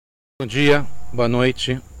Bom dia, boa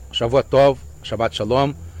noite, Shavua Tov, Shabbat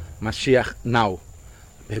Shalom, Mashiach Now.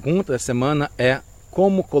 A pergunta da semana é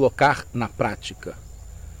como colocar na prática.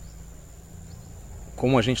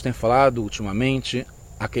 Como a gente tem falado ultimamente,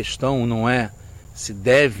 a questão não é se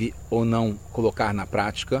deve ou não colocar na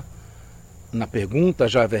prática. Na pergunta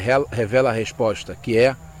já revela a resposta, que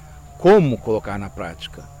é como colocar na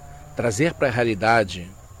prática. Trazer para a realidade,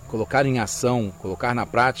 colocar em ação, colocar na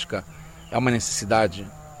prática é uma necessidade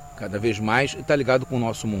cada vez mais e está ligado com o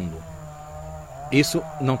nosso mundo. Isso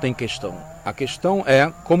não tem questão. A questão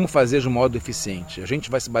é como fazer de modo eficiente. A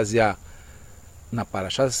gente vai se basear na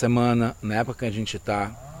Parashá da semana, na época que a gente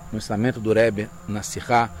está, no ensinamento do Rebbe, na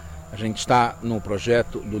Sirá, a gente está no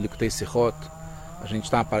projeto do Likutei Sirot, a gente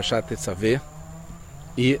está na Parashá Tetsavê,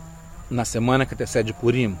 e na semana que antecede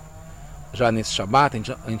Purim, já nesse Shabat,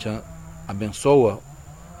 a gente abençoa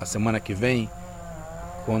a semana que vem,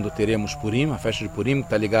 quando teremos Purim, a festa de Purim, que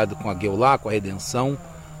está ligado com a Geulá, com a redenção,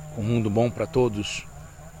 com um mundo bom para todos,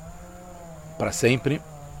 para sempre.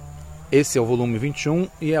 Esse é o volume 21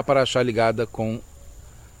 e é a Parashá ligada com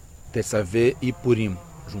Tetsavê e Purim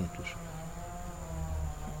juntos.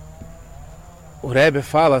 O Rebbe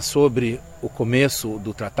fala sobre o começo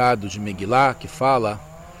do tratado de Megilá, que fala,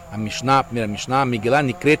 a Mishnah, a primeira Mishnah, Megilá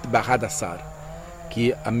Nikret Bahadassar,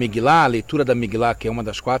 que a Megilá, a leitura da Megilá, que é uma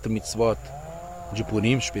das 4 mitzvot de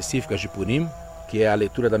Purim, específicas de Purim, que é a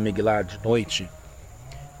leitura da Megilá de noite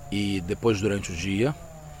e depois durante o dia,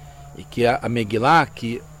 e que a Megilá,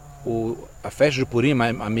 que a festa de Purim,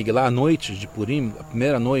 a Megilá, a noite de Purim, a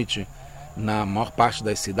primeira noite, na maior parte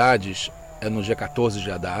das cidades, é no dia 14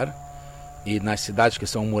 de Adar, e nas cidades que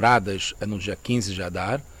são muradas é no dia 15 de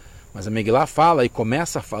Adar, mas a Megilá fala e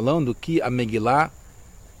começa falando que a Megilá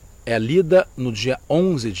é lida no dia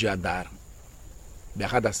 11 de Adar,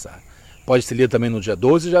 Behadassar. Pode ser lida também no dia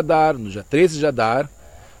 12 de Adar, no dia 13 de Adar,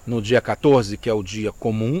 no dia 14, que é o dia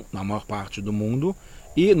comum na maior parte do mundo,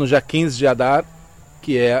 e no dia 15 de Adar,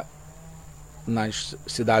 que é nas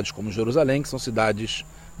cidades como Jerusalém, que são cidades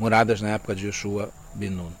muradas na época de Yeshua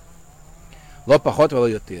ben Nun. Lopahot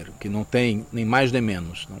Veloyoter, que não tem nem mais nem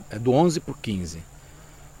menos, não, é do 11 para o 15.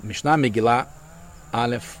 Mishnah Megillah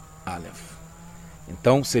Aleph Aleph.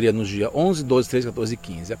 Então seria nos dias 11, 12, 13, 14 e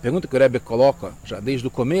 15. A pergunta que o Rebbe coloca já desde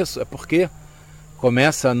o começo é porque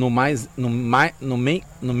começa no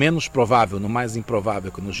menos provável, no mais improvável,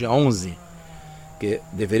 que no dia 11, que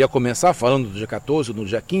deveria começar falando do dia 14, no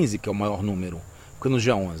dia 15, que é o maior número, que no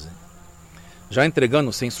dia 11. Já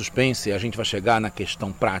entregando sem suspense, a gente vai chegar na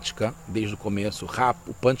questão prática, desde o começo,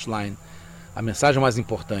 o punchline, a mensagem mais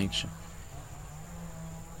importante,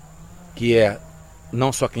 que é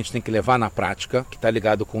não só que a gente tem que levar na prática, que está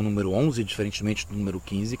ligado com o número 11, diferentemente do número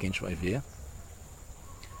 15, que a gente vai ver,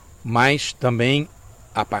 mas também,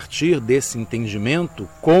 a partir desse entendimento,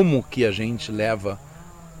 como que a gente leva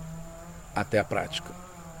até a prática.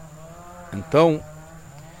 Então,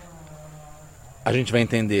 a gente vai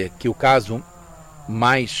entender que o caso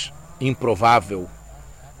mais improvável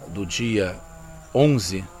do dia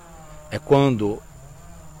 11 é quando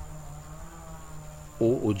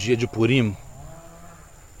o dia de Purim,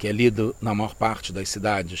 que é lido na maior parte das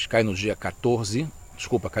cidades, cai no dia 14,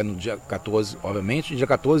 cai no dia 14, obviamente, e dia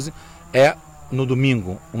 14 é no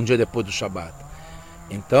domingo, um dia depois do Shabat.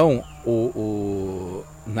 Então,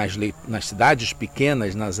 nas cidades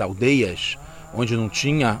pequenas, nas aldeias, onde não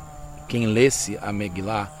tinha quem lesse a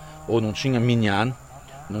Megilá, ou não tinha minyan,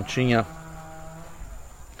 não tinha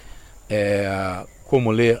como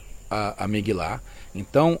ler a Megilá,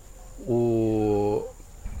 então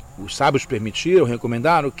os sábios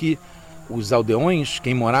recomendaram que os aldeões,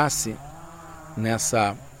 quem morasse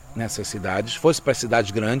nessas cidades, fosse para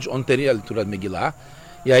cidades grandes, onde teria a leitura da Megilá,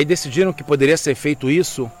 e aí decidiram que poderia ser feito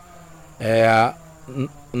isso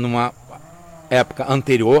numa época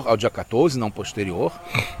anterior ao dia 14, não posterior.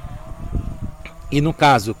 E no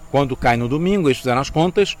caso, quando cai no domingo, eles fizeram as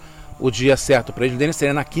contas, o dia certo para eles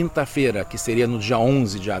seria na quinta-feira, que seria no dia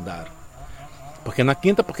 11 de Adar. Porque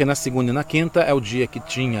na segunda e na quinta é o dia que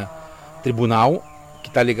tinha tribunal, que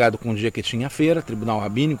está ligado com o dia que tinha feira, tribunal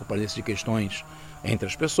rabínico para decidir questões entre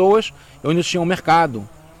as pessoas, e onde tinha um mercado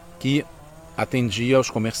que atendia aos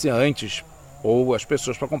comerciantes ou as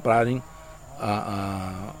pessoas para comprarem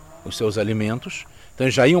os seus alimentos. Então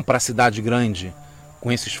eles já iam para a cidade grande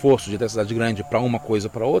com esse esforço de ir da cidade grande para uma coisa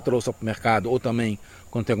ou para outra, ou só para o mercado, ou também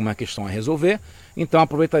quando tem alguma questão a resolver. Então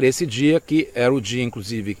aproveitaria esse dia, que era o dia,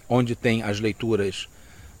 inclusive, onde tem as leituras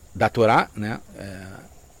da Torá, né,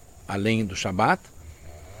 além do Shabat,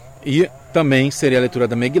 e também seria a leitura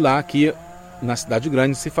da Megilá, que na cidade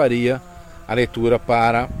grande se faria a leitura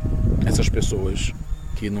para essas pessoas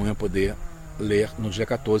que não iam poder ler no dia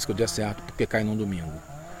 14, que é o dia certo, porque cai no domingo.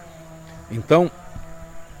 Então,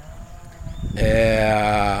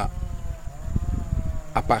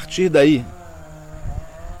 a partir daí,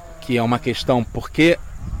 que é uma questão, porque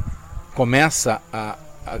começa a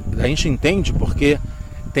gente entende porque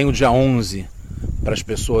tem o dia 11 para as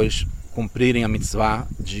pessoas cumprirem a mitzvah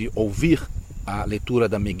de ouvir a leitura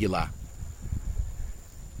da Megillah.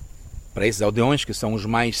 Para esses aldeões, que são os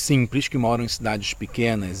mais simples, que moram em cidades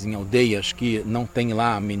pequenas, em aldeias que não tem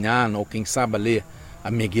lá a minyan, ou quem sabe ler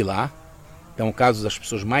a Megillah. Então, o caso das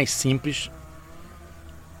pessoas mais simples,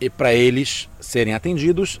 e para eles serem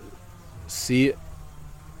atendidos, se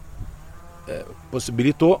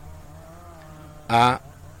possibilitou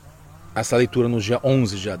essa leitura no dia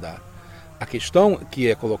 11 de Adar. A questão que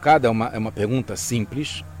é colocada é uma pergunta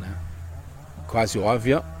simples, né? Quase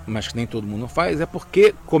óbvia, mas que nem todo mundo faz, é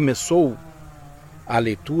porque começou a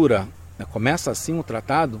leitura, né? Começa assim o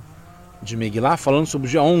tratado de Megillah falando sobre o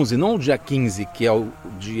dia 11, não o dia 15, que é o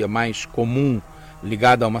dia mais comum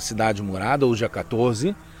ligado a uma cidade murada, ou o dia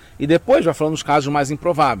 14, e depois vai falando os casos mais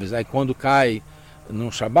improváveis. Aí quando cai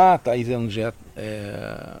no Shabat, aí vem no dia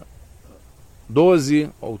 12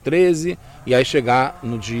 ou 13, e aí chegar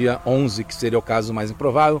no dia 11, que seria o caso mais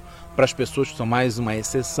improvável, para as pessoas que são mais uma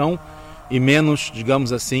exceção e menos,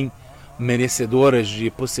 digamos assim, merecedoras de,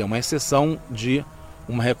 por ser uma exceção, de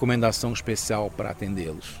uma recomendação especial para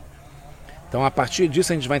atendê-los. Então, a partir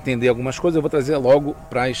disso, a gente vai entender algumas coisas. Eu vou trazer logo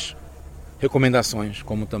para as recomendações,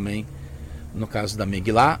 como também no caso da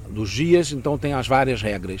Megillah, dos dias. Então, tem as várias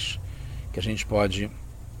regras que a gente pode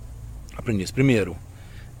aprender. Primeiro,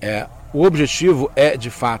 o objetivo é, de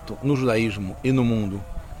fato, no judaísmo e no mundo,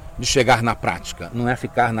 de chegar na prática. Não é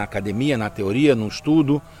ficar na academia, na teoria, no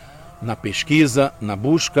estudo, na pesquisa, na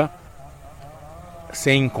busca,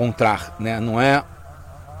 sem encontrar, né? Não é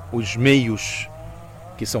os meios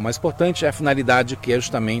que são mais importantes, é a finalidade, que é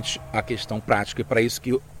justamente a questão prática. E para isso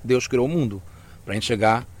que Deus criou o mundo, para a gente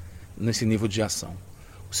chegar nesse nível de ação.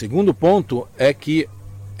 O segundo ponto é que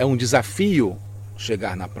é um desafio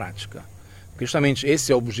chegar na prática. Justamente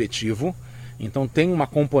esse é o objetivo. Então tem uma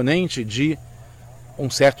componente de um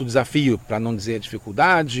certo desafio, para não dizer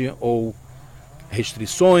dificuldade, ou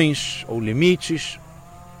restrições, ou limites.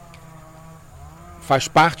 Faz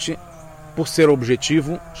parte, por ser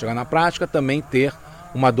objetivo, chegar na prática, também ter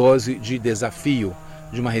uma dose de desafio,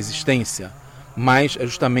 de uma resistência. Mas é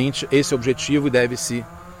justamente esse objetivo e deve-se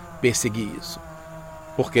perseguir isso.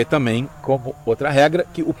 Porque também, como outra regra,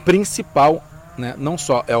 que o principal, né, não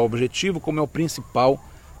só é o objetivo, como é o principal,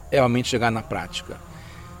 é realmente chegar na prática.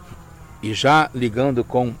 E já ligando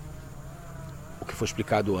com o que foi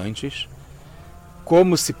explicado antes,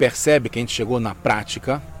 como se percebe que a gente chegou na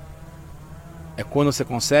prática, é quando você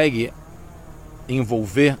consegue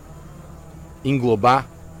envolver, englobar,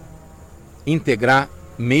 integrar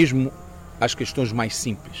mesmo as questões mais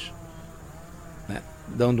simples. Né?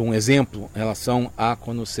 Dando um exemplo em relação a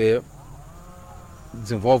quando você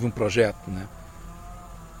desenvolve um projeto, né?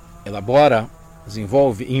 Elabora,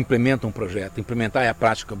 desenvolve e implementa um projeto. Implementar é a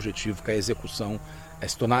prática objetiva, que é a execução, é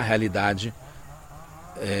se tornar realidade,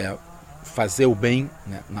 fazer o bem,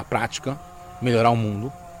 né, na prática, melhorar o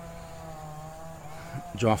mundo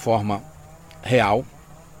de uma forma real,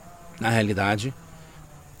 na realidade.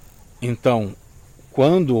 Então,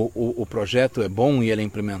 quando o projeto é bom e ele é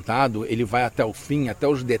implementado, ele vai até o fim, até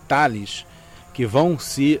os detalhes que vão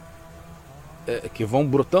que vão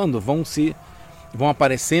brotando, vão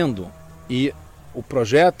aparecendo, e o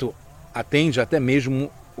projeto atende até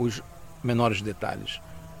mesmo os menores detalhes,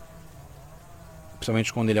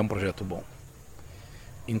 principalmente quando ele é um projeto bom.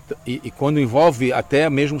 E quando envolve até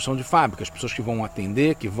mesmo chão de fábrica, as pessoas que vão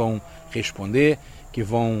atender, que vão responder, que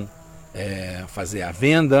vão fazer a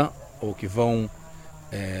venda, ou que vão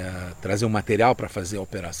trazer o material para fazer a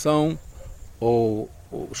operação, ou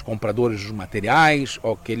os compradores dos materiais,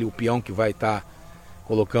 ou o peão que vai estar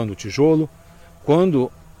colocando o tijolo.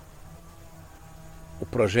 Quando o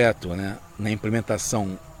projeto, né, na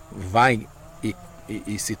implementação vai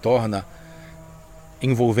e se torna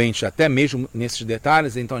envolvente até mesmo nesses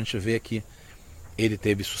detalhes, então a gente vê que ele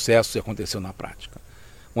teve sucesso e aconteceu na prática.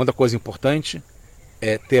 Uma outra coisa importante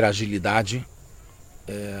é ter agilidade.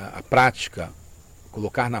 A prática,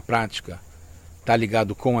 colocar na prática, está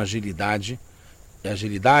ligado com agilidade, e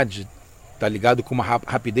agilidade está ligado com uma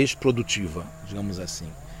rapidez produtiva, digamos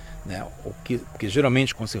assim, né? Porque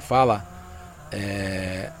geralmente quando se fala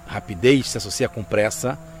rapidez, se associa com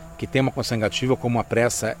pressa, que tem uma condição negativa, como a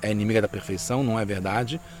pressa é inimiga da perfeição. Não é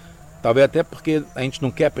verdade. Talvez até porque a gente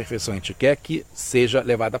não quer a perfeição, a gente quer que seja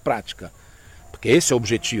levada à prática, porque esse é o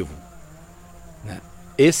objetivo, né?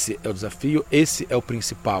 Esse é o desafio, esse é o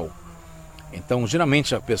principal. Então,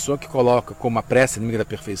 geralmente, a pessoa que coloca como a pressa inimiga da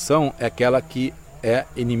perfeição é aquela que é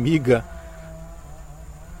inimiga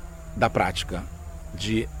da prática,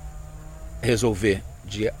 de resolver,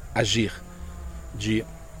 de agir, de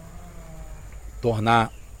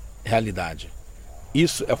tornar realidade.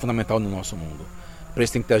 Isso é fundamental no nosso mundo. Para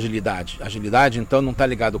isso tem que ter agilidade. Agilidade, então, não está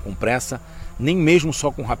ligado com pressa, nem mesmo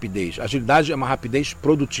só com rapidez. Agilidade é uma rapidez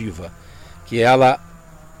produtiva, que ela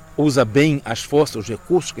usa bem as forças, os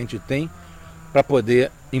recursos que a gente tem para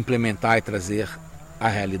poder implementar e trazer a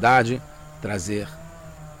realidade, trazer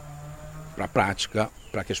para a prática,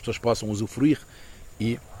 para que as pessoas possam usufruir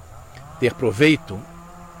e ter proveito,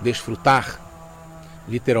 desfrutar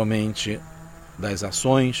literalmente das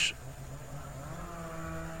ações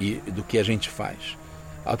e do que a gente faz.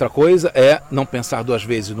 A outra coisa é não pensar duas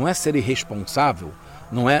vezes, não é ser irresponsável,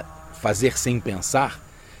 não é fazer sem pensar,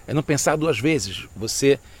 é não pensar duas vezes,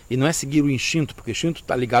 e não é seguir o instinto, porque o instinto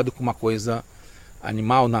está ligado com uma coisa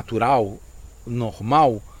animal, natural,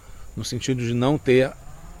 normal, no sentido de não ter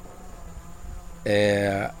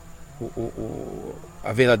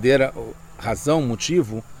a verdadeira razão,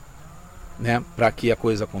 motivo, né, para que a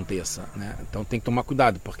coisa aconteça, né? Então tem que tomar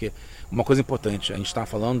cuidado, porque uma coisa importante, a gente está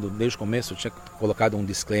falando, desde o começo eu tinha colocado um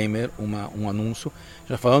disclaimer, um anúncio,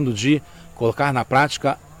 já falando de colocar na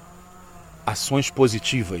prática ações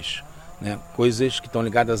positivas, né, coisas que estão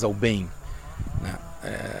ligadas ao bem, né?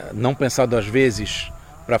 Não pensar duas vezes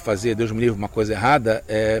para fazer, Deus me livre, uma coisa errada,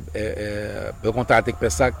 pelo contrário, tem que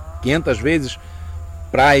pensar 500 vezes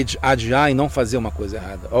para adiar e não fazer uma coisa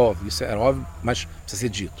errada. Óbvio, isso é óbvio, mas precisa ser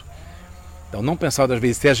dito. Então, não pensar das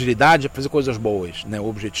vezes, ter agilidade é fazer coisas boas, né? O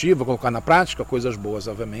objetivo é colocar na prática coisas boas,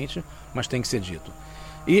 obviamente, mas tem que ser dito.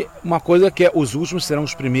 E uma coisa que é, os últimos serão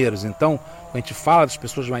os primeiros. Então, quando a gente fala das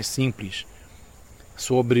pessoas mais simples,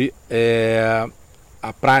 sobre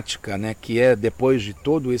a prática, né? Que é depois de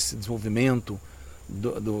todo esse desenvolvimento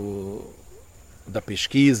da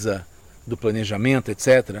pesquisa, do planejamento,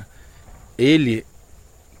 etc., ele,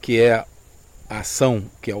 que é a ação,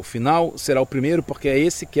 que é o final, será o primeiro, porque é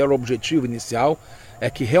esse que era o objetivo inicial, é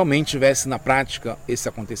que realmente tivesse na prática esse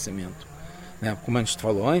acontecimento, né? Como a gente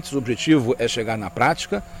falou antes, o objetivo é chegar na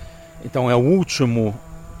prática, então é a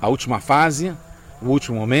última fase, o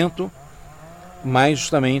último momento, mas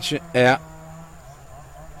justamente é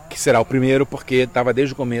que será o primeiro, porque estava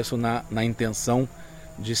desde o começo na intenção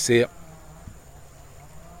de ser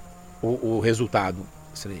o resultado,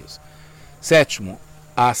 seria isso. Sétimo,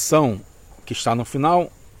 a ação que está no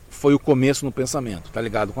final foi o começo no pensamento. Está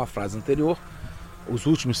ligado com a frase anterior. Os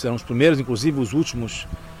últimos serão os primeiros, inclusive os últimos,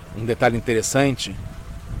 um detalhe interessante,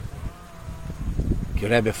 que o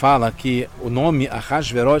Rebbe fala que o nome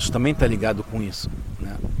Ahasverosh também está ligado com isso,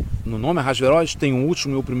 né? No nome Ahasverosh tem o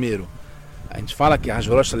último e o primeiro. A gente fala que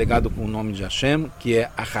Ahasverosh está ligado com o nome de Hashem, que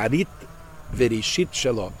é Aharit Vereishit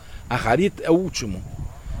Shelo. Aharit é o último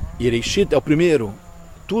e Reishit é o primeiro.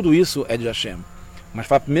 Tudo isso é de Hashem. Mas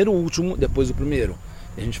fala primeiro o último, depois o primeiro.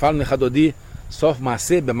 A gente fala no Hadodi, Sof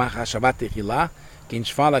Maaseh B'mar Hashavat Tehillah, que a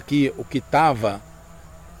gente fala que o que estava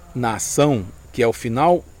na ação, que é o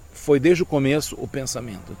final, foi desde o começo o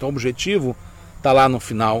pensamento. Então o objetivo está lá no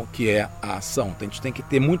final, que é a ação. Então, a gente tem que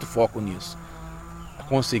ter muito foco nisso.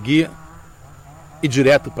 Conseguir ir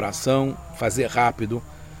direto para a ação, fazer rápido,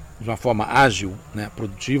 de uma forma ágil, né,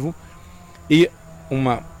 produtivo. E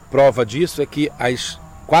uma prova disso é que as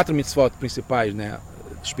 4 mitzvot principais, né,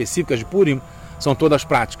 específicas de Purim, são todas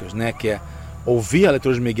práticas, né, que é ouvir a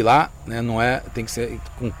leitura de Megillah, né, tem que ser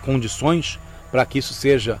com condições para que isso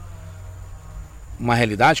seja uma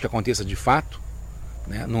realidade, que aconteça de fato,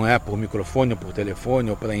 né, não é por microfone, ou por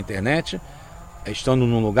telefone, ou pela internet, é estando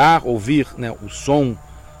num lugar, ouvir, né, o som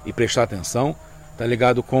e prestar atenção. Está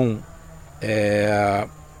ligado com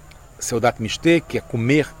Seudat Mishte, que é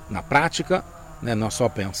comer na prática, né, não é só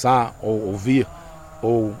pensar ou ouvir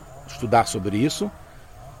ou estudar sobre isso.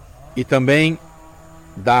 E também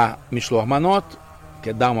da Mishlor Manot, que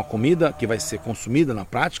é dar uma comida que vai ser consumida na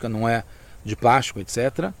prática, não é de plástico,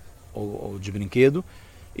 etc., ou de brinquedo.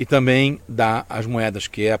 E também dar as moedas,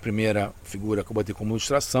 que é a primeira figura que eu botei como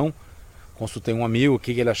ilustração. Consultei um amigo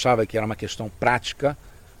que ele achava que era uma questão prática,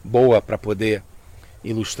 boa para poder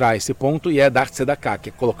ilustrar esse ponto, e é dar tzedakah, que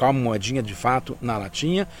é colocar uma moedinha de fato na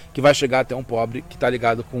latinha, que vai chegar até um pobre, que está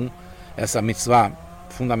ligado com essa mitzvah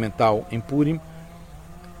fundamental em Purim.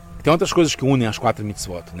 Tem outras coisas que unem as 4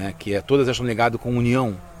 mitzvot, né? Que todas elas estão ligadas com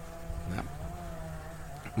união, né?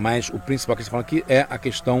 Mas o principal que a gente fala aqui é a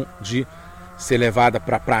questão de ser levada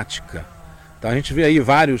para a prática. Então a gente vê aí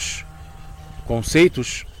vários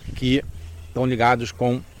conceitos que estão ligados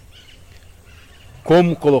com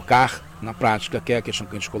como colocar na prática, que é a questão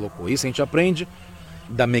que a gente colocou. Isso a gente aprende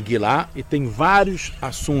da Megilá, e tem vários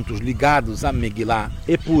assuntos ligados a Megilá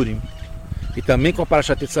e Purim, e também com a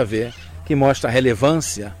Parashat Tetsavê, que mostra a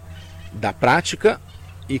relevância da prática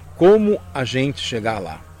e como a gente chegar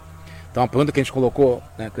lá. Então a pergunta que a gente colocou,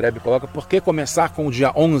 né, que o Rebbe coloca, por que começar com o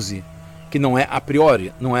dia 11, que não é a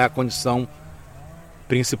priori, não é a condição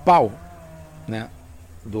principal, né,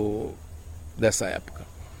 dessa época.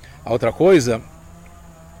 A outra coisa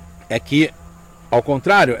é que, ao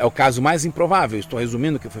contrário, é o caso mais improvável, estou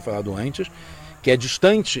resumindo o que foi falado antes, que é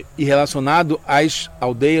distante e relacionado às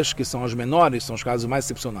aldeias que são as menores, são os casos mais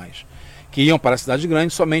excepcionais, que iam para a cidade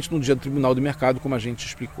grande somente no dia do Tribunal do Mercado, como a gente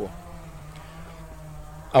explicou.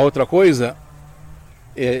 A outra coisa,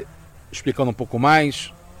 explicando um pouco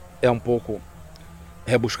mais, é um pouco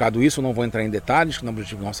rebuscado isso, não vou entrar em detalhes, que não é o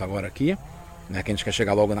objetivo nosso agora aqui, né, que a gente quer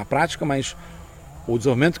chegar logo na prática, mas o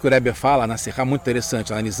desenvolvimento que o Rebbe fala na Serra é muito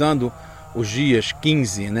interessante, analisando os dias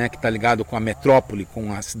 15, né, que está ligado com a metrópole,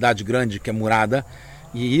 com a cidade grande que é murada,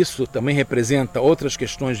 e isso também representa outras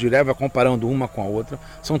questões de Rebbe, comparando uma com a outra.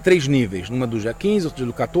 São 3 níveis, uma do dia 15, outro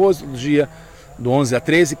do 14, do dia do 11 a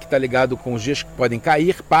 13, que está ligado com os dias que podem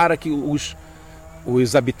cair para que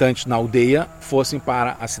os habitantes na aldeia fossem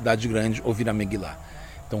para a cidade grande ouvir a Megilá.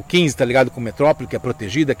 Então 15 está ligado com a metrópole, que é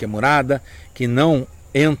protegida, que é murada, que não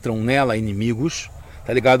entram nela inimigos.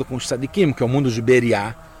 Está ligado com o Tzadikim, que é o mundo de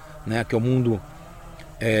Beriá, né, que é o mundo,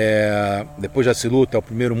 depois de Atzilut, é o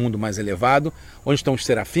primeiro mundo mais elevado, onde estão os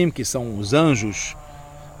serafim, que são os anjos,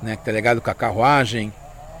 né, que está ligado com a carruagem,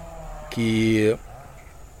 que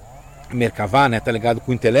Merkavá, né, está ligado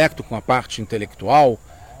com o intelecto, com a parte intelectual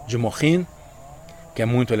de Mohin, que é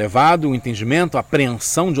muito elevado, o entendimento, a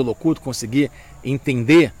apreensão de Elocuto, conseguir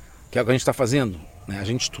entender, que é o que a gente está fazendo, né, a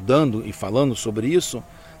gente estudando e falando sobre isso,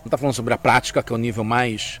 não está falando sobre a prática, que é o nível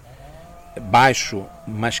mais baixo,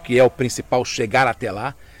 mas que é o principal, chegar até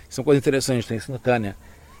lá. Isso é uma coisa interessante, tem isso no Tânia,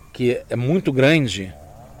 que é muito grande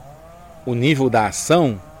o nível da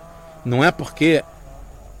ação, não é porque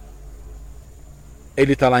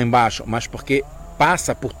ele está lá embaixo, mas porque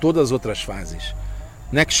passa por todas as outras fases,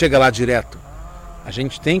 não é que chega lá direto. A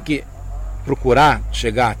gente tem que procurar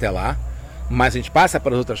chegar até lá, mas a gente passa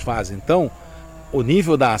para as outras fases. Então o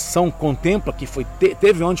nível da ação contempla que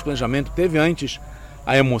teve antes o planejamento, teve antes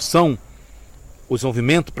a emoção, o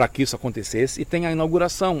desenvolvimento para que isso acontecesse, e tem a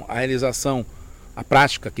inauguração, a realização, a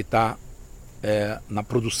prática que está na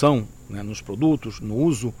produção, né, nos produtos, no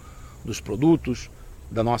uso dos produtos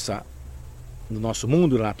do nosso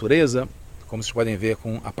mundo, da natureza, como vocês podem ver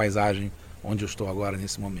com a paisagem onde eu estou agora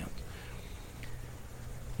nesse momento.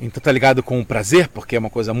 Então está ligado com o prazer, porque é uma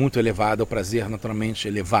coisa muito elevada, o prazer naturalmente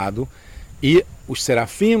elevado, e os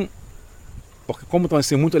serafim, porque como estão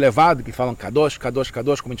assim muito elevados, que falam Kadosh, Kadosh,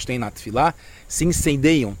 Kadosh, como a gente tem na Tefilá, se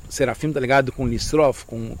incendeiam. O serafim está ligado com Lisrof,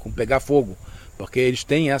 com pegar fogo, porque eles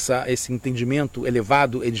têm esse entendimento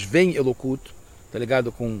elevado, eles veem Elocuto, está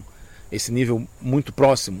ligado com esse nível muito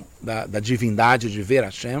próximo da divindade, de ver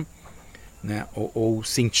Hashem, né, ou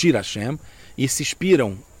sentir Hashem, e se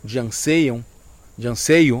inspiram de anseio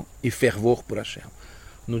e fervor por Hashem.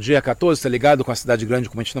 No dia 14 está ligado com a cidade grande,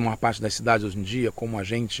 como a gente tem uma parte das cidades hoje em dia, como a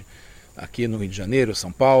gente aqui no Rio de Janeiro,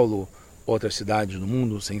 São Paulo, outras cidades do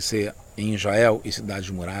mundo, sem ser em Israel e cidades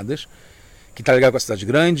muradas, que está ligado com a cidade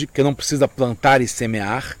grande, que não precisa plantar e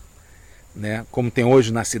semear, né, como tem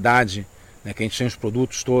hoje na cidade, né, que a gente tem os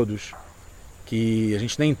produtos todos, que a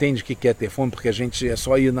gente nem entende o que é ter fome, porque a gente é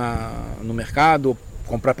só ir no mercado,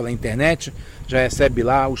 comprar pela internet, já recebe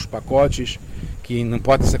lá os pacotes, que não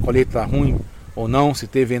importa se a colheita está ruim ou não, se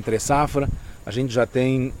teve entre safra, a gente já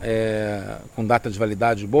tem com data de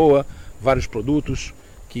validade boa, vários produtos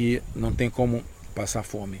que não tem como passar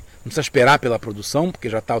fome. Não precisa esperar pela produção, porque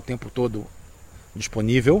já está o tempo todo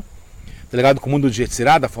disponível. Está ligado com o mundo de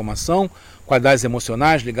Yetzirá, da formação, qualidades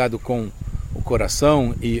emocionais, ligado com o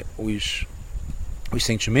coração e os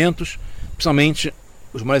sentimentos, principalmente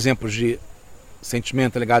os maiores exemplos de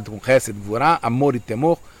sentimento ligado com Hesed, Gvurá, amor e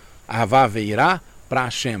temor, Ahavá veirá, para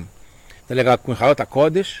Hashem. Está ligado com Hayot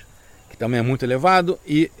HaKodesh, que também é muito elevado,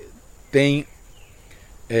 e tem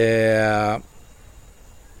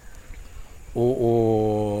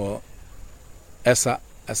essa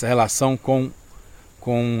relação com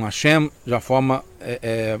Hashem de uma forma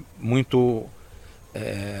muito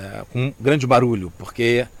com um grande barulho,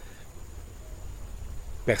 porque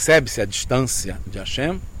percebe-se a distância de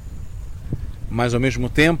Hashem, mas ao mesmo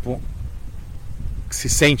tempo se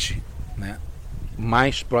sente, né,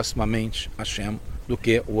 mais proximamente Hashem do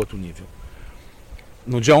que o outro nível.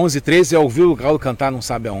 No dia 11 e 13 é ouvir o galo cantar não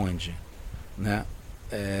sabe aonde, né?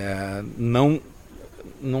 Não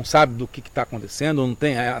sabe do que está acontecendo, não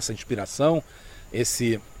tem essa inspiração,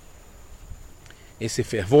 esse esse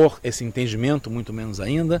fervor, esse entendimento, muito menos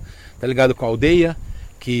ainda. Está ligado com a aldeia,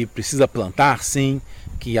 que precisa plantar, sim,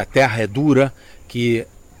 que a terra é dura, que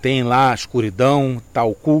tem lá a escuridão, está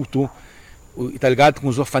oculto. Está ligado com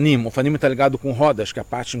os ofanim. O ofanim está ligado com rodas, que é a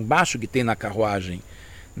parte embaixo que tem na carruagem,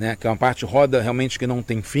 né? Que é uma parte roda realmente que não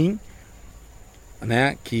tem fim,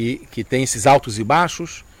 né? Que tem esses altos e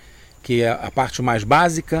baixos, que é a parte mais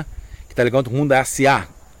básica, que está ligado com o mundo da Asiá,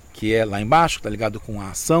 que é lá embaixo, está ligado com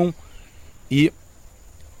a ação, e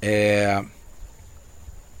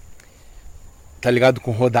está ligado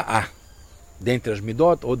com Rodaá, dentre as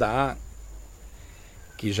Midot, Rodaá,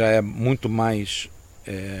 que já é muito mais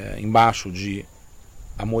embaixo de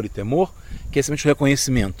amor e temor, que é simplesmente o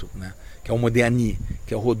reconhecimento, né? Que é o Modeani,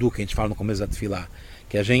 que é o Rodu, que a gente fala no começo da Tefilá,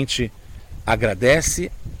 que a gente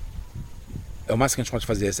agradece, é o máximo que a gente pode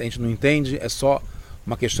fazer. Se a gente não entende, é só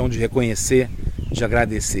uma questão de reconhecer, de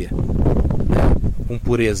agradecer, né? Com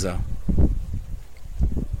pureza,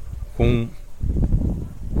 com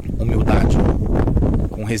humildade,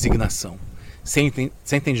 com resignação, sem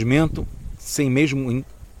entendimento, sem mesmo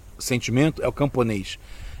sentimento. É o camponês,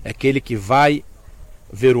 é aquele que vai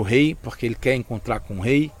ver o rei porque ele quer encontrar com o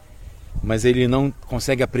rei, mas ele não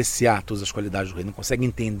consegue apreciar todas as qualidades do rei, não consegue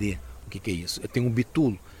entender o que é isso. Ele tem um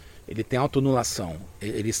bitulo, ele tem autoanulação,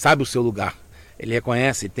 ele sabe o seu lugar, ele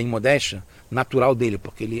reconhece, ele tem modéstia natural dele,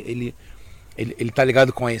 porque ele está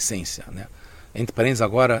ligado com a essência, né? Entre parênteses,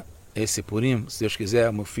 agora, esse Purim, se Deus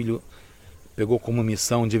quiser, meu filho pegou como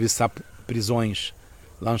missão de visitar prisões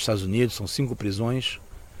lá nos Estados Unidos. São 5 prisões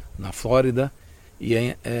na Flórida, e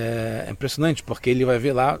é impressionante, porque ele vai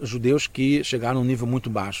ver lá judeus que chegaram num nível muito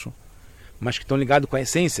baixo, mas que estão ligados com a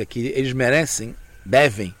essência, que eles merecem,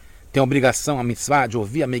 devem, têm a obrigação, a mitzvah, de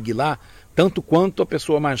ouvir a Megilá, tanto quanto a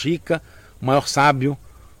pessoa mais rica, o maior sábio,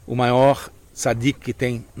 o maior tzadik que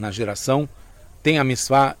tem na geração, tem a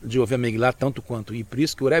mitzvah de ouvir a Megilá tanto quanto. E por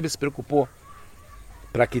isso que o Rebbe se preocupou,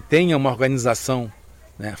 para que tenha uma organização,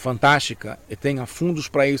 né, fantástica, e tenha fundos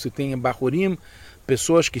para isso, e tenha Bahurim,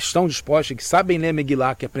 pessoas que estão dispostas, que sabem ler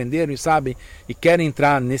Megilá, que aprenderam e sabem, e querem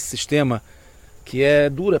entrar nesse sistema que é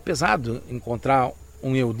duro, é pesado encontrar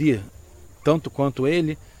um Yehudi, tanto quanto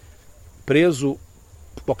ele, preso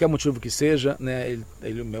por qualquer motivo que seja, né?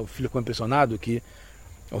 Meu filho ficou impressionado que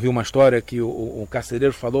ouviu uma história que o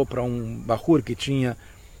carcereiro falou para um bahur que tinha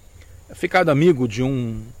ficado amigo de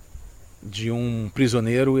um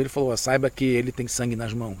prisioneiro, e ele falou: saiba que ele tem sangue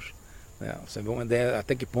nas mãos. Você vê uma ideia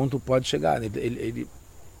até que ponto pode chegar. Ele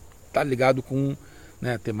está ligado com,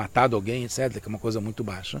 né, ter matado alguém, etc., que é uma coisa muito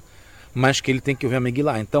baixa, mas que ele tem que ouvir a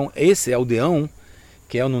Megilá. Então esse é o deão,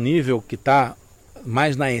 que é no nível que está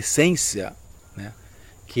mais na essência, né,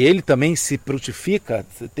 que ele também se frutifica.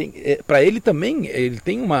 Para ele também, ele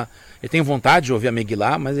tem vontade de ouvir a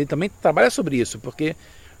Megilá, mas ele também trabalha sobre isso, porque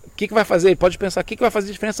o que vai fazer? Ele pode pensar, o que vai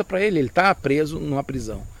fazer diferença para ele? Ele está preso numa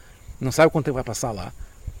prisão, não sabe quanto tempo vai passar lá,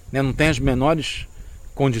 né? Não tem as menores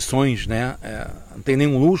condições, né? Não tem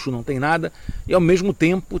nenhum luxo, não tem nada, e ao mesmo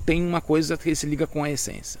tempo tem uma coisa que se liga com a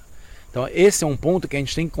essência. Então esse é um ponto que a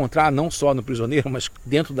gente tem que encontrar não só no prisioneiro, mas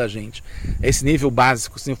dentro da gente. Esse nível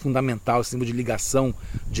básico, esse nível fundamental, esse nível de ligação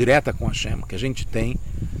direta com a Hashem, que a gente tem,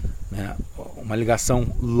 né? Uma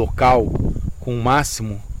ligação local com o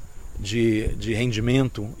máximo de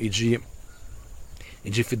rendimento e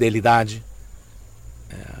de fidelidade,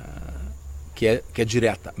 que é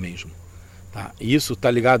direta mesmo, tá? E isso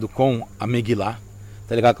está ligado com a Megilá,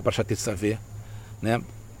 está ligado com a Parashat Tetsavê, né?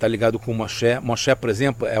 Está ligado com Moshe. Moshe, por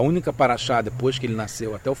exemplo, é a única parashá depois que ele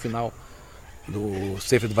nasceu até o final do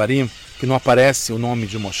Sefer Dvarim que não aparece o nome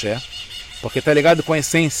de Moshe, porque está ligado com a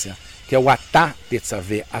essência, que é o Atá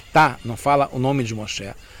Tetsavê. Atá não fala o nome de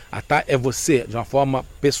Moshe. Atá é você, de uma forma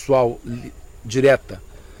pessoal, direta,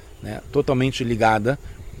 né, totalmente ligada.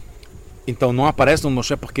 Então não aparece no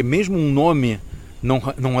Moshe, porque mesmo um nome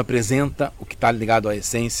não representa o que está ligado à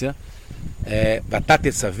essência. Atá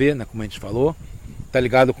Tetsavê, né, como a gente falou, está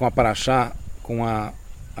ligado com a Parashá, com a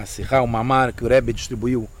Sirá, o Mamar, que o Rebbe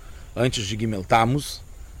distribuiu antes de Gimel Tammuz.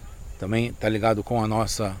 Também está ligado com a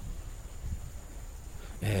nossa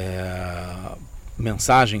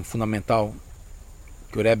mensagem fundamental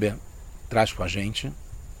que o Rebbe traz para a gente.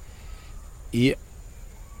 E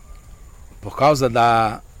por causa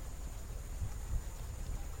da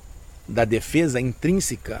defesa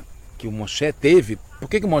intrínseca que o Moshe teve, por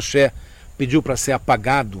que o Moshe pediu para ser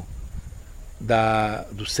apagado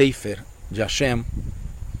do Sefer de Hashem,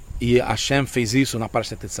 e Hashem fez isso na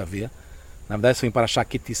Parashat Tetsavê? Na verdade, isso foi em Parashat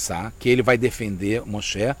Kitissá, que ele vai defender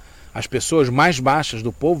Moshe, as pessoas mais baixas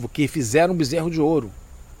do povo que fizeram um bezerro de ouro,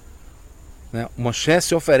 né? Moshe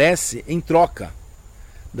se oferece em troca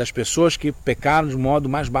das pessoas que pecaram de modo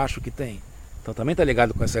mais baixo que tem, Então também está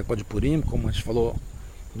ligado com essa época de Purim, como a gente falou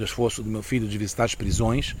do esforço do meu filho de visitar as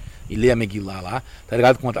prisões e ler a Megillah lá. Está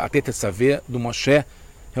ligado com a Tetsavê do Moshe,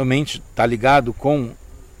 realmente está ligado com...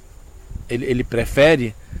 Ele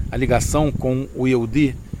prefere a ligação com o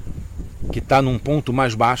Yehudi, que está num ponto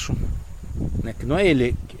mais baixo, né? Que não é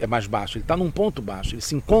ele que é mais baixo, ele está num ponto baixo, ele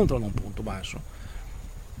se encontra num ponto baixo.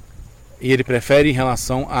 E ele prefere em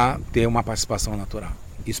relação a ter uma participação natural.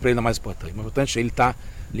 Isso para ele é mais importante. O mais importante é ele estar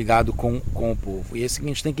ligado com o povo. E é o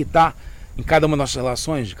seguinte, tem que estar em cada uma das nossas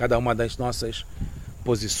relações, cada uma das nossas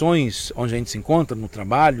posições, onde a gente se encontra, no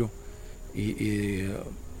trabalho e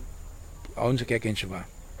aonde quer que a gente vá.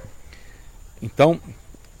 Então,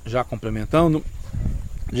 já complementando,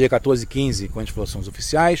 dia 14 e 15, quando a gente falou, são os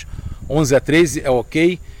oficiais, 11 a 13 é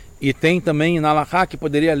ok, e tem também na Halakha que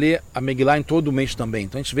poderia ler a Megillah em todo o mês também.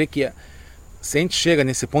 Então a gente vê que se a gente chega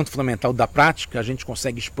nesse ponto fundamental da prática, a gente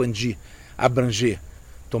consegue expandir, abranger,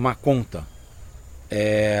 tomar conta,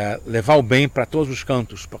 levar o bem para todos os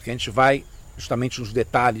cantos, porque a gente vai justamente nos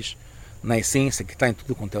detalhes, na essência que está em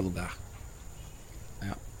tudo quanto é lugar,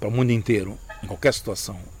 para o mundo inteiro, em qualquer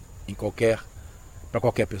situação, para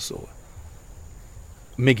qualquer pessoa.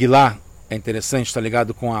 Megillah é interessante, está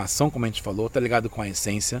ligado com a ação, como a gente falou, está ligado com a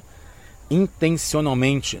essência.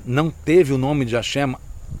 Intencionalmente não teve o nome de Hashem.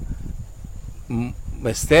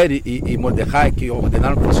 Esther e Mordecai, que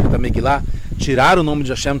ordenaram que fosse escrita Megillah, tiraram o nome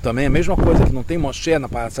de Hashem também. A mesma coisa que não tem Moshe na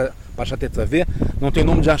Parashat Tetsavê, não tem o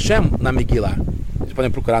nome de Hashem na Megillah. Vocês podem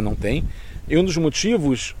procurar, não tem. E um dos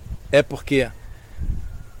motivos é porque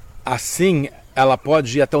assim ela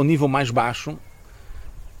pode ir até o nível mais baixo,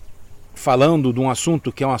 falando de um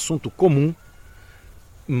assunto que é um assunto comum,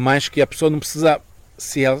 mas que a pessoa não precisa,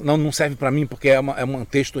 não serve para mim porque é um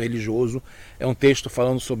texto religioso, é um texto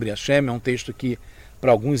falando sobre Hashem, é um texto que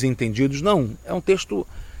para alguns entendidos, não, é um texto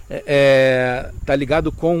está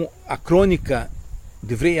ligado com a crônica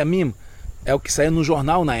de Vrei Yamim, é o que saiu no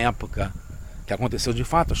jornal na época, que aconteceu de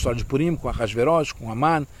fato, a história de Purim, com a Hashverosh, com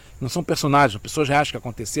Haman, não são personagens, são pessoas reais que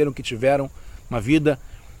aconteceram, que tiveram uma vida,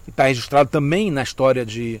 e está registrado também na história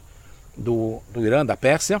do Irã, da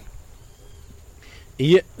Pérsia,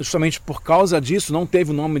 e justamente por causa disso não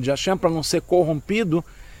teve o nome de Hashem, para não ser corrompido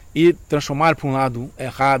e transformar para um lado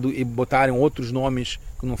errado e botarem outros nomes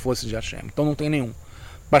que não fosse de Hashem. Então não tem nenhum.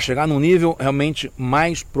 Para chegar num nível realmente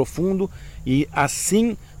mais profundo e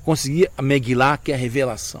assim conseguir a Megillah, que é a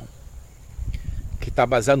revelação, que está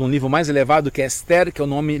baseado num nível mais elevado, que é Esther, que é o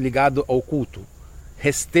nome ligado ao culto.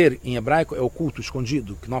 Hester, em hebraico, é o culto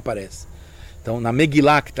escondido, que não aparece. Então, na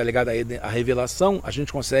Megillah, que está ligada à revelação, a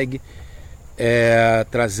gente consegue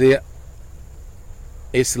trazer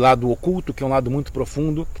esse lado oculto, que é um lado muito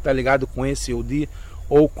profundo, que está ligado com esse Yehudi,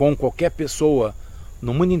 ou com qualquer pessoa,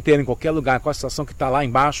 no mundo inteiro, em qualquer lugar, com a situação que está lá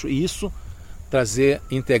embaixo, e isso trazer,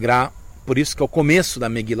 integrar. Por isso que é o começo da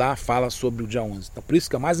Megillah fala sobre o dia 11. Então, por isso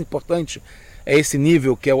que é mais importante é esse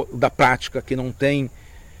nível que é o da prática, que não tem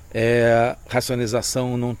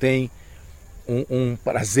racionalização, não tem um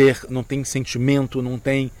prazer, não tem sentimento, não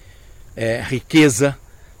tem riqueza,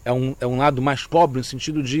 é um lado mais pobre no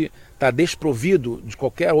sentido de estar desprovido de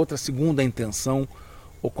qualquer outra segunda intenção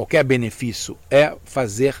ou qualquer benefício, é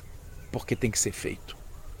fazer porque tem que ser feito.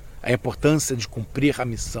 A importância de cumprir a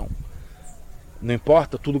missão. Não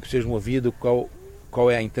importa tudo que seja movido,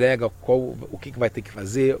 qual é a entrega, o que vai ter que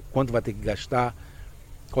fazer, quanto vai ter que gastar,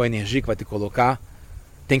 qual a energia que vai ter que colocar,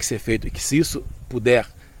 tem que ser feito. E que se isso puder,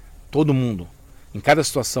 todo mundo, em cada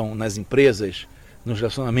situação, nas empresas, nos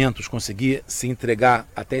relacionamentos, conseguir se entregar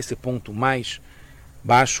até esse ponto mais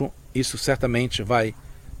baixo, isso certamente vai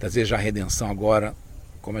trazer já a redenção agora,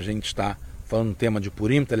 como a gente está falando no tema de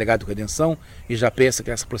Purim, está ligado com redenção, e já pensa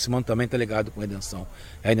que essa aproximando também está ligado com redenção.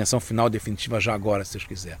 É a redenção final definitiva já agora, se Deus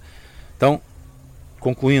quiser. Então,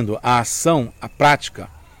 concluindo, a ação, a prática,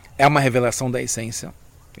 é uma revelação da essência,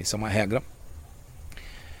 isso é uma regra.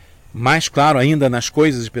 Mais claro ainda nas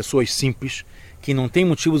coisas de pessoas simples, que não têm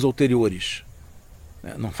motivos ulteriores.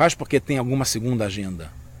 Não faz porque tem alguma segunda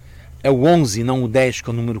agenda. É o 11, não o 10, que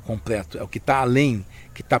é o número completo. É o que está além,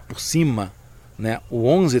 que está por cima. O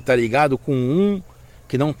 11 está ligado com um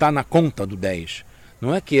que não está na conta do 10.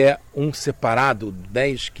 Não é que é um separado do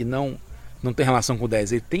 10 que não tem relação com o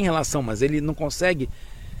 10. Ele tem relação, mas ele não consegue...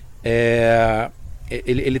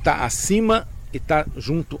 Ele está acima e está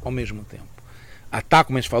junto ao mesmo tempo. Tá,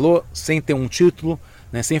 como a gente falou, sem ter um título,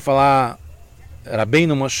 sem falar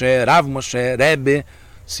Rabbeinu Moshe, Rav Moshe, Rebbe,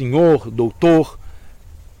 senhor, doutor,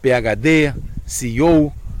 PhD,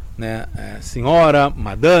 CEO, senhora,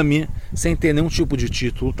 madame, sem ter nenhum tipo de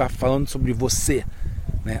título, está falando sobre você,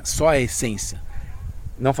 só a essência.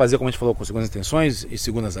 não fazer, como a gente falou, com segundas intenções e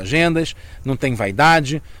segundas agendas, não tem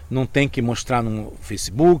vaidade, não tem que mostrar no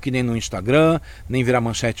Facebook, nem no Instagram, nem virar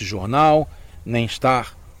manchete de jornal, nem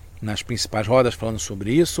estar nas principais rodas falando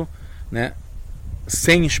sobre isso, né?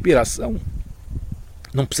 Sem inspiração.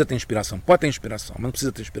 Não precisa ter inspiração, pode ter inspiração, mas não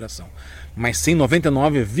precisa ter inspiração. Mas sim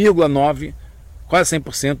 99,9%, quase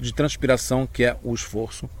 100% de transpiração, que é o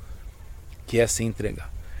esforço, que é se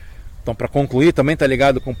entregar. Então, para concluir, também está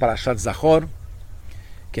ligado com o Parashat Zachor,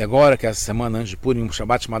 que agora, que é essa semana antes de Purim, um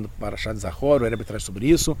Shabbat chamado Parashat Zachor, o Rebbe traz sobre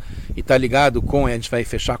isso, e está ligado com, a gente vai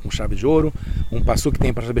fechar com chave de ouro, um passuco que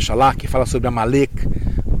tem para Beshalach, que fala sobre Amalek.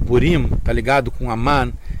 Purim está ligado com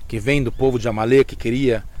Aman, que vem do povo de Amalek, que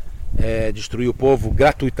queria destruir o povo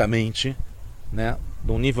gratuitamente, né,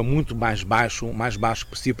 de um nível muito mais baixo, o mais baixo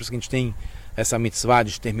possível. Por isso que a gente tem essa mitzvah de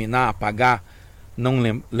exterminar, apagar, não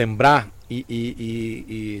lembrar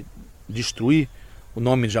e destruir o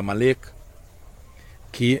nome de Amalek,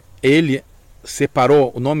 que ele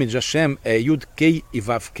separou. O nome de Hashem é Yud-Kei e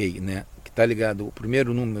Vav-Kei, né, que está ligado, o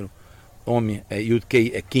primeiro número, nome é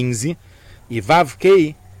Yud-Kei, é 15, e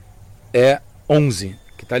Vav-Kei é 11,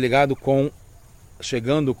 que está ligado com,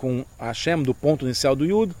 chegando com Hashem do ponto inicial do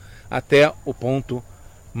Yud até o ponto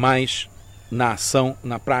mais na ação,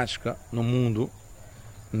 na prática, no mundo,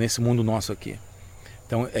 nesse mundo nosso aqui.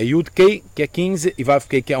 Então é Yud-Kei, que é 15, e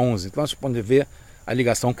Vav-Kei, que é 11. Então você pode ver a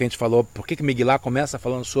ligação que a gente falou. Por que Megilá começa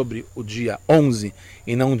falando sobre o dia 11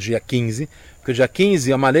 e não o dia 15? Porque o dia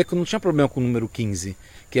 15, Amalek não tinha problema com o número 15,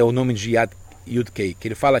 que é o nome de Yud-Kei, que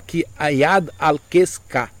ele fala aqui Ayad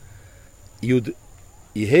al-Keska. Yud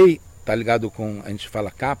e Rei está ligado com, a gente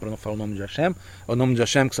fala K, para não falar o nome de Hashem, é o nome de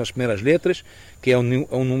Hashem, que são as primeiras letras, que é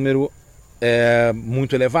um número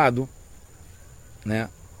muito elevado, né,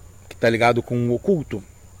 que está ligado com o oculto,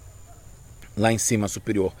 lá em cima,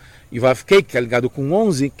 superior. E Vav-Kei, que é ligado com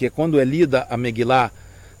 11, que é quando é lida a Megilá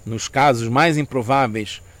nos casos mais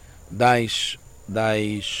improváveis das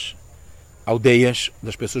aldeias,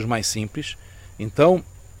 das pessoas mais simples. Então,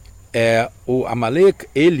 o Amalek,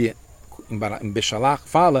 ele, em Beshalach,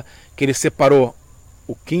 fala que ele separou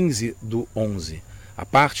o 15 do 11. A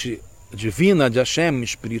parte divina de Hashem,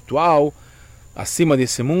 espiritual, acima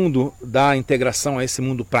desse mundo, dá integração a esse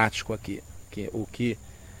mundo prático aqui, que o que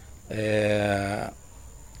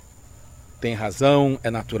tem razão, é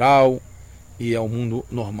natural e é o mundo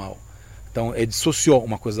normal. Então, ele dissociou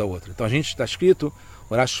uma coisa da outra. Então, a gente está escrito,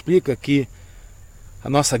 o Rashi explica que a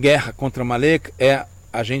nossa guerra contra Amalek é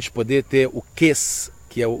a gente poder ter o Kes,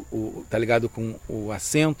 que é tá ligado com o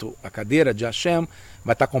assento, a cadeira de Hashem,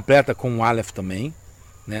 vai estar completa com o Aleph também,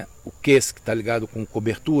 né? O Kes, que está ligado com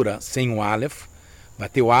cobertura sem o Aleph, vai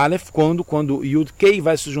ter o Aleph quando o Yud-Kei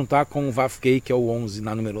vai se juntar com o Vav-Kei, que é o 11,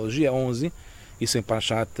 na numerologia 11, isso em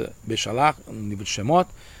Parashat Beshalach, no livro de Shemot,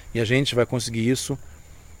 e a gente vai conseguir isso,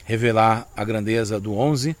 revelar a grandeza do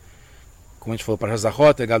 11, como a gente falou, para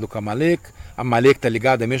Zachor, tá ligado com Amalek. Amalek está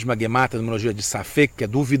ligado à mesma gemata, a numerologia de Safek, que é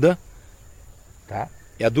dúvida, tá?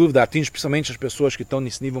 E a dúvida atinge principalmente as pessoas que estão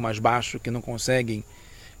nesse nível mais baixo, que não conseguem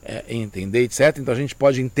entender, etc. Então a gente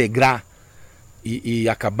pode integrar e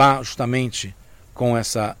acabar justamente com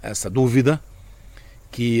essa dúvida,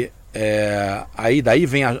 que daí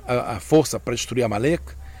vem a força para destruir Amalek,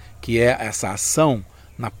 que é essa ação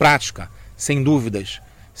na prática, sem dúvidas,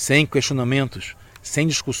 sem questionamentos, sem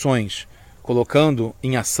discussões, colocando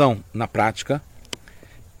em ação na prática.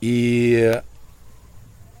 E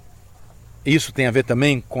isso tem a ver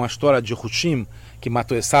também com a história de Hushim, que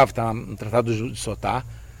matou Esav, está no Tratado de Sotá.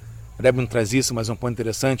 O Rebbe não traz isso, mas é um ponto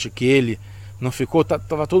interessante, que ele não ficou,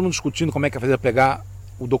 estava todo mundo discutindo como é que ia fazer pegar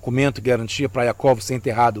o documento que garantia para Yaakov ser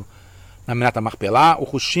enterrado na Menata Marpelá.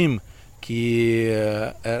 O Hushim, que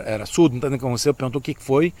era surdo, não está nem com você, perguntou o que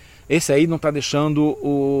foi. Esse aí não está deixando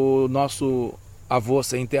o nosso avô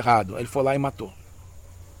ser enterrado. Ele foi lá e matou.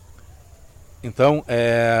 Então,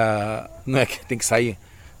 não é que tem que sair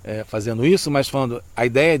fazendo isso, mas falando a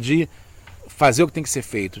ideia de fazer o que tem que ser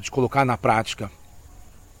feito, de colocar na prática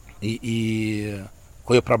e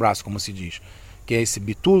correr para o abraço, como se diz, que é esse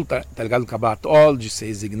bitul, tá ligado no Kabbalat Ol, de se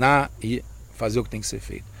resignar e fazer o que tem que ser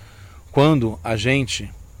feito. Quando a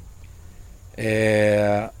gente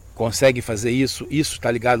consegue fazer isso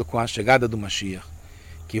está ligado com a chegada do Mashiach,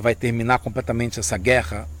 que vai terminar completamente essa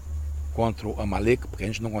guerra contra o Amalek, porque a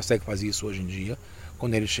gente não consegue fazer isso hoje em dia,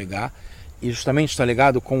 quando ele chegar. E justamente está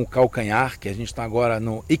ligado com o calcanhar, que a gente está agora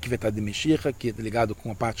no Ikvetá de Mashiach, que está ligado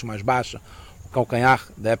com a parte mais baixa, o calcanhar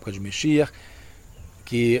da época de Mashiach,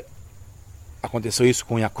 que aconteceu isso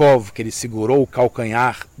com Yaakov, que ele segurou o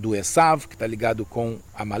calcanhar do Esav, que está ligado com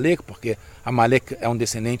Amalek, porque Amalek é um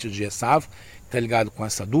descendente de Esav, está ligado com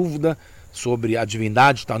essa dúvida sobre a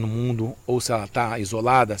divindade estar no mundo, ou se ela está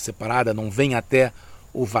isolada, separada, não vem até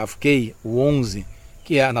o Vavkei, o 11,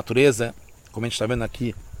 que é a natureza, como a gente está vendo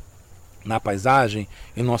aqui na paisagem,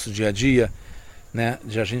 em nosso dia a dia, né,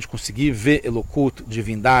 de a gente conseguir ver Elokut,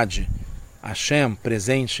 divindade, Hashem,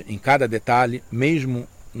 presente em cada detalhe, mesmo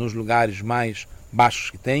nos lugares mais baixos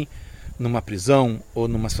que tem, numa prisão ou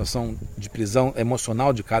numa situação de prisão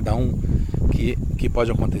emocional de cada um que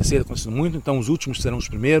pode acontecer, acontecendo muito. Então os últimos serão os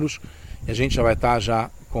primeiros, e a gente já vai estar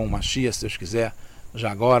já com o Mashiach, se Deus quiser,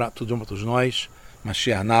 já agora, tudo de bom para todos nós,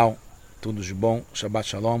 Mashiach Now, tudo de bom, Shabbat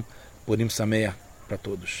Shalom, Purim Sameach para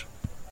todos.